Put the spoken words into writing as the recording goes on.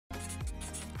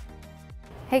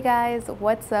Hey guys,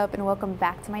 what's up and welcome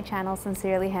back to my channel,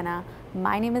 Sincerely Hina.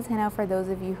 My name is Hina for those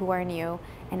of you who are new,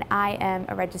 and I am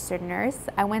a registered nurse.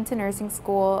 I went to nursing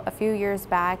school a few years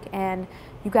back, and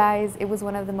you guys, it was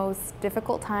one of the most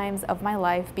difficult times of my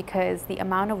life because the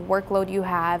amount of workload you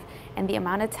have and the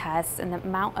amount of tests and the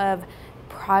amount of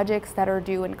projects that are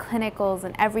due and clinicals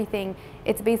and everything,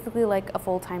 it's basically like a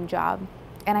full-time job.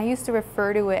 And I used to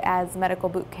refer to it as medical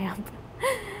boot camp.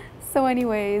 So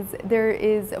anyways, there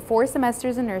is 4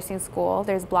 semesters in nursing school.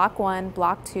 There's block 1,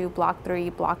 block 2, block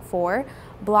 3, block 4.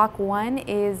 Block 1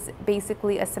 is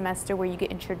basically a semester where you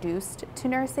get introduced to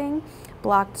nursing.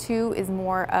 Block 2 is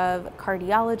more of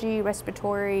cardiology,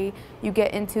 respiratory. You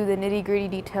get into the nitty-gritty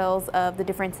details of the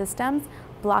different systems.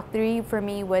 Block 3 for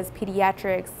me was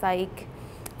pediatrics, psych,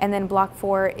 and then block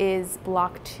 4 is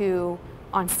block 2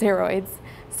 on steroids.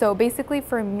 So basically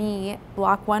for me,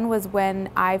 block 1 was when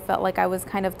I felt like I was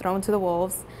kind of thrown to the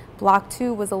wolves. Block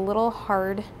 2 was a little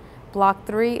hard. Block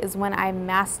 3 is when I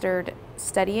mastered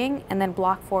studying, and then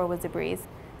block 4 was a breeze.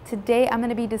 Today I'm going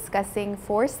to be discussing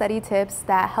 4 study tips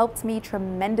that helped me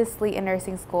tremendously in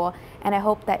nursing school, and I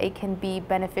hope that it can be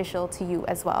beneficial to you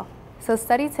as well. So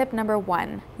study tip number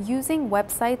 1, using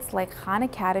websites like Khan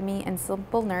Academy and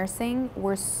Simple Nursing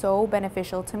were so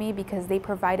beneficial to me because they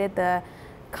provided the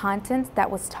content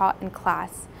that was taught in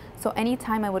class. So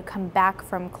anytime I would come back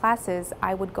from classes,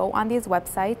 I would go on these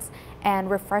websites and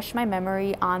refresh my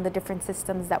memory on the different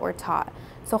systems that were taught.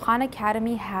 So Khan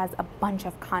Academy has a bunch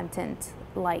of content,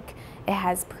 like it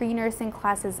has pre-nursing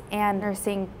classes and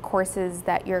nursing courses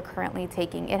that you're currently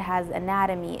taking. It has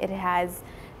anatomy, it has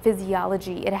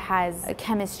physiology, it has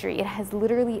chemistry, it has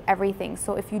literally everything.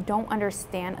 So if you don't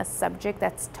understand a subject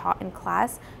that's taught in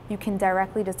class, you can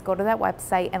directly just go to that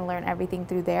website and learn everything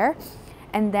through there.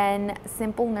 And then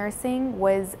Simple Nursing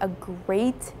was a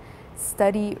great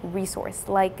study resource.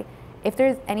 Like, if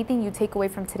there's anything you take away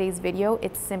from today's video,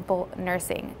 it's Simple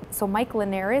Nursing. So Mike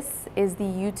Linares is the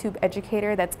YouTube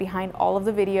educator that's behind all of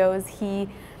the videos. He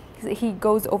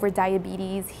goes over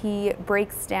diabetes, he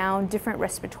breaks down different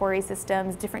respiratory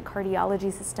systems, different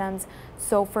cardiology systems.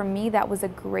 So for me, that was a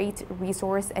great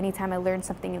resource. Anytime I learned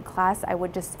something in class, I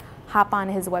would just hop on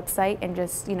his website and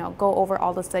just, go over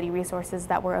all the study resources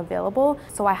that were available.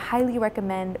 So I highly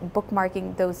recommend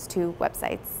bookmarking those 2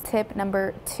 websites. Tip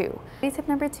number 2. Tip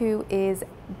number 2 is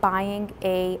buying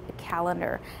a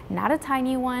calendar. Not a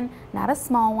tiny one, not a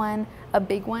small one, a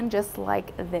big one just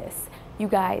like this. You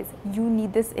guys, you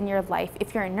need this in your life.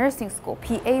 If you're in nursing school,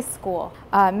 PA school,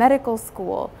 medical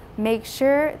school, make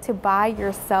sure to buy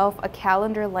yourself a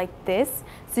calendar like this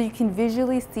so you can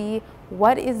visually see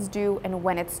what is due and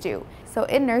when it's due. So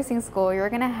in nursing school, you're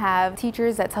gonna have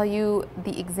teachers that tell you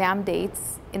the exam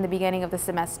dates in the beginning of the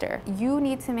semester. You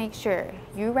need to make sure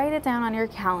you write it down on your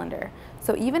calendar.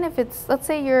 So even if it's, let's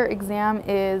say your exam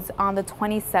is on the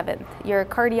 27th, your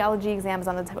cardiology exam is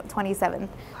on the 27th.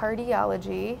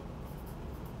 Cardiology.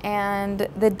 And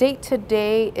the date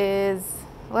today is,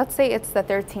 let's say it's the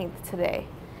 13th today.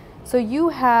 So you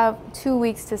have 2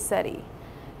 weeks to study.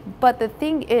 But the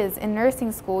thing is, in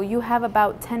nursing school, you have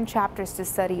about 10 chapters to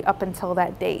study up until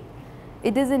that date.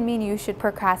 It doesn't mean you should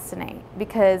procrastinate,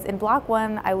 because in block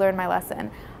 1, I learned my lesson.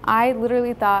 I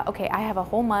literally thought, okay, I have a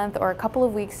whole month or a couple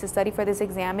of weeks to study for this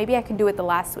exam. Maybe I can do it the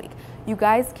last week. You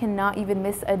guys cannot even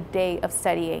miss a day of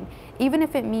studying. Even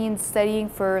if it means studying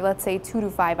for, let's say, 2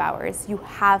 to 5 hours, you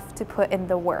have to put in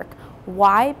the work.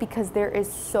 Why? Because there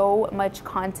is so much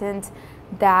content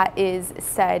that is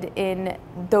said in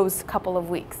those couple of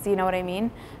weeks. You know what I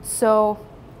mean? So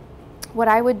what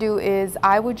I would do is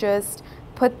I would just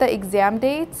put the exam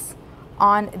dates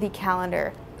on the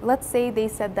calendar. Let's say they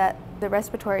said that the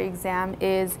respiratory exam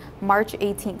is March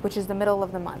 18th, which is the middle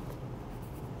of the month.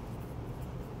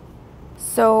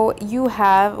 So you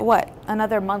have, what,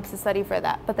 another month to study for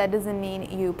that, but that doesn't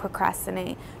mean you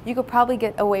procrastinate. You could probably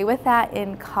get away with that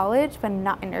in college, but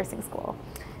not in nursing school.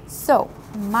 So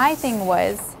my thing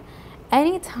was,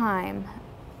 anytime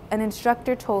an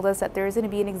instructor told us that there is going to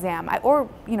be an exam, or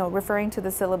referring to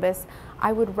the syllabus,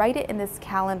 I would write it in this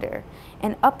calendar.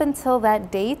 And up until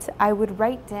that date, I would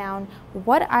write down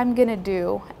what I'm going to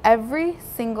do every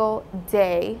single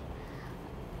day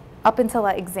up until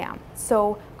that exam.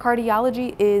 So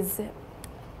cardiology is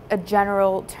a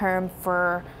general term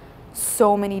for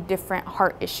so many different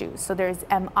heart issues. So there's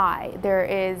MI,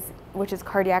 which is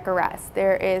cardiac arrest,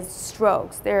 there is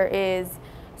strokes, there is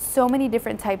so many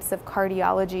different types of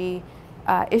cardiology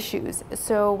issues.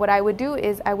 So what I would do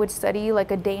is I would study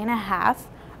like a day and a half,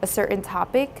 a certain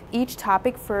topic, each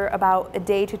topic for about a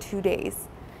day to 2 days.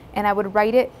 And I would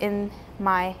write it in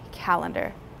my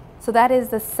calendar. So that is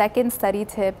the second study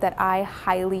tip that I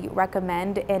highly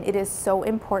recommend, and it is so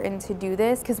important to do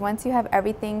this because once you have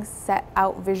everything set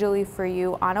out visually for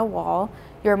you on a wall,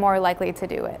 you're more likely to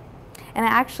do it. And I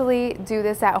actually do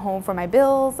this at home for my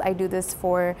bills. I do this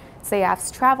for, say,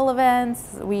 AF's travel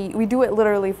events. We do it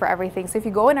literally for everything. So if you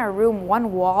go in our room,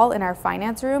 one wall in our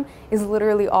finance room is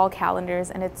literally all calendars,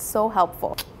 and it's so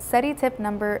helpful. Study tip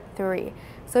number 3.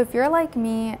 So if you're like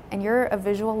me and you're a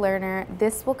visual learner,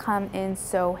 this will come in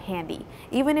so handy.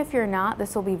 Even if you're not,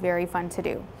 this will be very fun to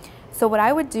do. So what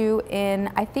I would do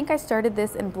I think I started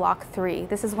this in block 3.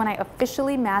 This is when I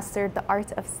officially mastered the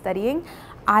art of studying.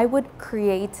 I would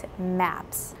create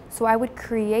maps. So I would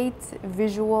create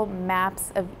visual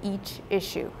maps of each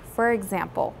issue. For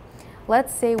example,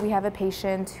 let's say we have a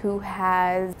patient who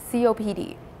has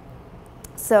COPD.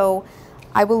 So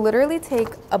I will literally take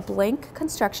a blank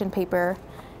construction paper,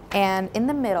 and in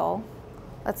the middle,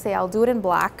 let's say I'll do it in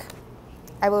black,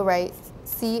 I will write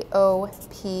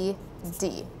COPD,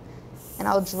 and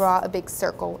I'll draw a big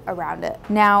circle around it.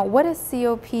 Now, what is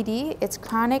COPD? It's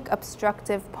chronic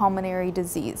obstructive pulmonary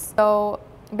disease. So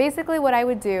basically what I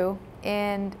would do,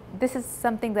 and this is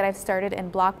something that I've started in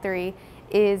block 3,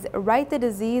 is write the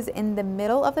disease in the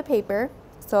middle of the paper.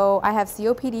 So I have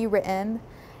COPD written,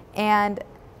 and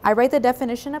I write the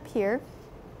definition up here,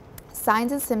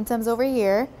 signs and symptoms over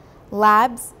here,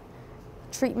 labs,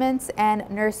 treatments, and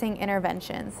nursing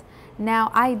interventions.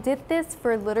 Now, I did this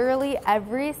for literally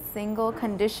every single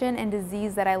condition and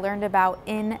disease that I learned about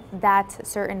in that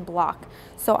certain block.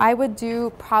 So I would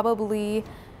do probably,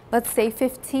 let's say,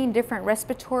 15 different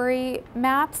respiratory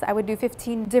maps. I would do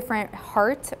 15 different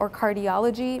heart or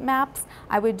cardiology maps.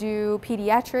 I would do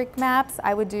pediatric maps.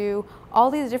 I would do all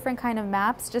these different kind of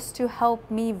maps just to help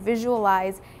me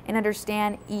visualize and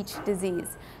understand each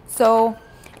disease. So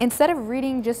instead of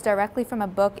reading just directly from a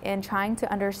book and trying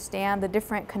to understand the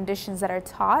different conditions that are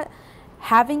taught,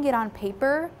 having it on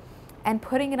paper and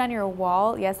putting it on your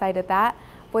wall, yes, I did that,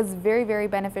 was very, very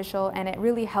beneficial, and it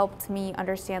really helped me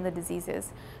understand the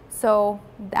diseases. So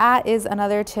that is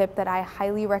another tip that I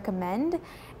highly recommend.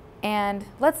 And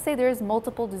let's say there's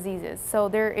multiple diseases. So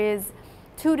there is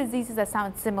 2 diseases that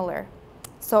sound similar.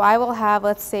 So I will have,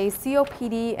 let's say,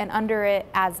 COPD and under it,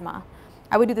 asthma.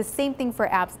 I would do the same thing for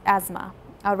asthma.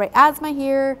 I'll write asthma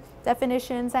here,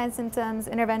 definition, signs, symptoms,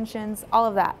 interventions, all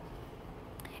of that.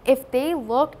 If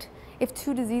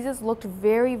 2 diseases looked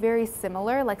very, very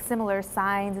similar, like similar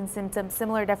signs and symptoms,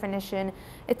 similar definition,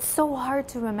 it's so hard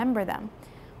to remember them.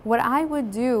 What I would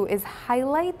do is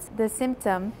highlight the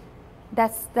symptom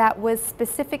that was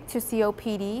specific to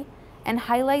COPD and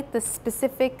highlight the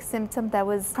specific symptom that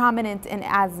was prominent in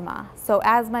asthma. So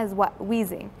asthma is what?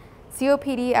 Wheezing.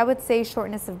 COPD, I would say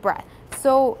shortness of breath.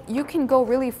 So you can go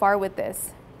really far with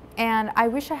this. And I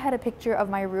wish I had a picture of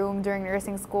my room during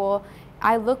nursing school.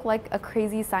 I look like a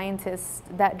crazy scientist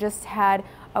that just had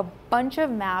a bunch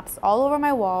of maps all over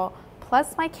my wall,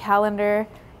 plus my calendar.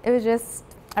 It was just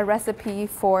a recipe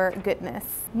for goodness.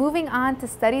 Moving on to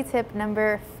study tip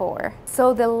number 4.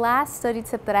 So the last study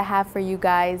tip that I have for you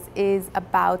guys is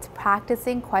about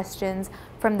practicing questions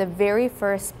from the very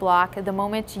first block, the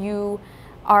moment you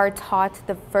are taught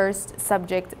the first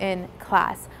subject in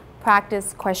class.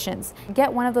 Practice questions.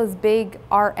 Get one of those big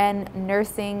RN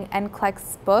nursing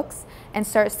NCLEX books and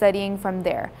start studying from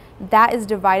there. That is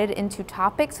divided into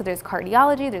topics. So there's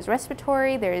cardiology, there's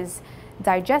respiratory, there's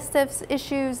digestive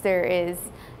issues, there is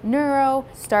neuro.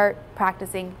 Start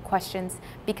practicing questions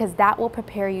because that will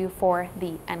prepare you for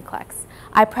the NCLEX.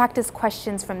 I practice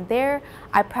questions from there.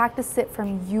 I practice it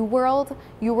from UWorld.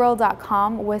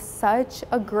 UWorld.com was such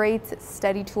a great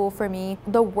study tool for me.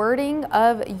 The wording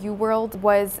of UWorld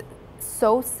was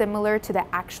so similar to the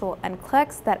actual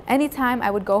NCLEX that anytime I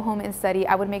would go home and study,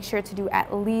 I would make sure to do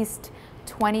at least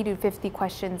 20 to 50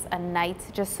 questions a night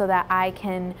just so that I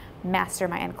can master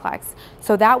my NCLEX.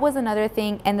 So that was another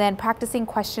thing. And then practicing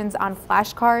questions on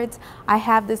flashcards. I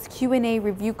have this Q&A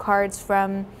review cards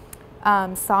from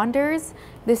Saunders.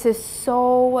 This is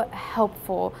so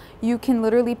helpful. You can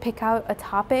literally pick out a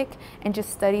topic and just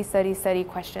study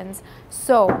questions.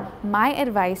 So my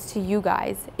advice to you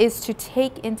guys is to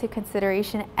take into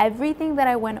consideration everything that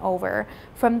I went over,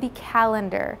 from the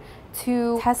calendar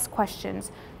to test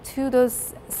questions to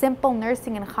those simple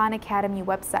nursing and Khan Academy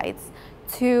websites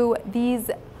to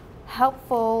these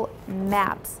helpful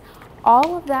maps.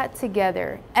 All of that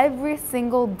together every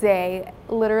single day,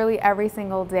 literally every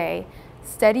single day,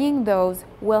 studying those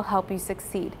will help you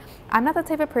succeed. I'm not the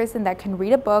type of person that can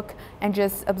read a book and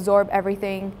just absorb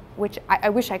everything, which I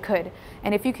wish I could.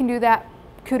 And if you can do that,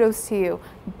 kudos to you.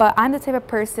 But I'm the type of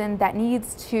person that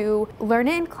needs to learn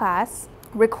it in class,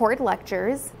 record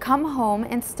lectures, come home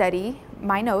and study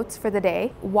my notes for the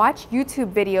day, watch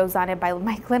YouTube videos on it by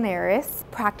Mike Linares,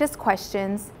 practice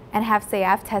questions, and have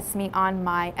SAF test me on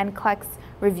my NCLEX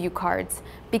review cards,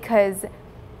 because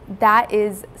that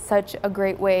is such a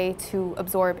great way to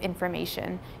absorb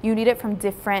information. You need it from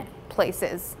different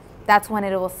places. That's when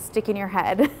it will stick in your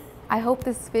head. I hope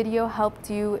this video helped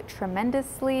you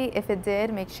tremendously. If it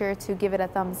did, make sure to give it a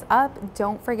thumbs up.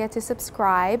 Don't forget to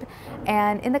subscribe.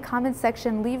 And in the comments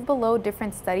section, leave below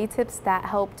different study tips that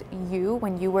helped you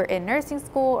when you were in nursing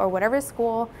school or whatever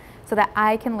school, so that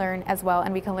I can learn as well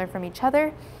and we can learn from each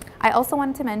other. I also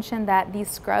wanted to mention that these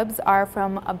scrubs are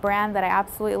from a brand that I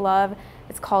absolutely love.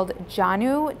 It's called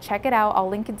Janu. Check it out. I'll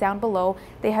link it down below.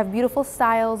 They have beautiful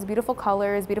styles, beautiful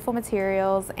colors, beautiful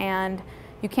materials, and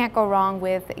you can't go wrong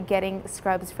with getting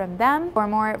scrubs from them. For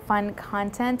more fun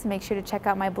content, make sure to check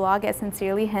out my blog at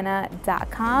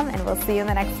sincerelyhina.com, and we'll see you in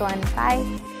the next one.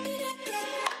 Bye.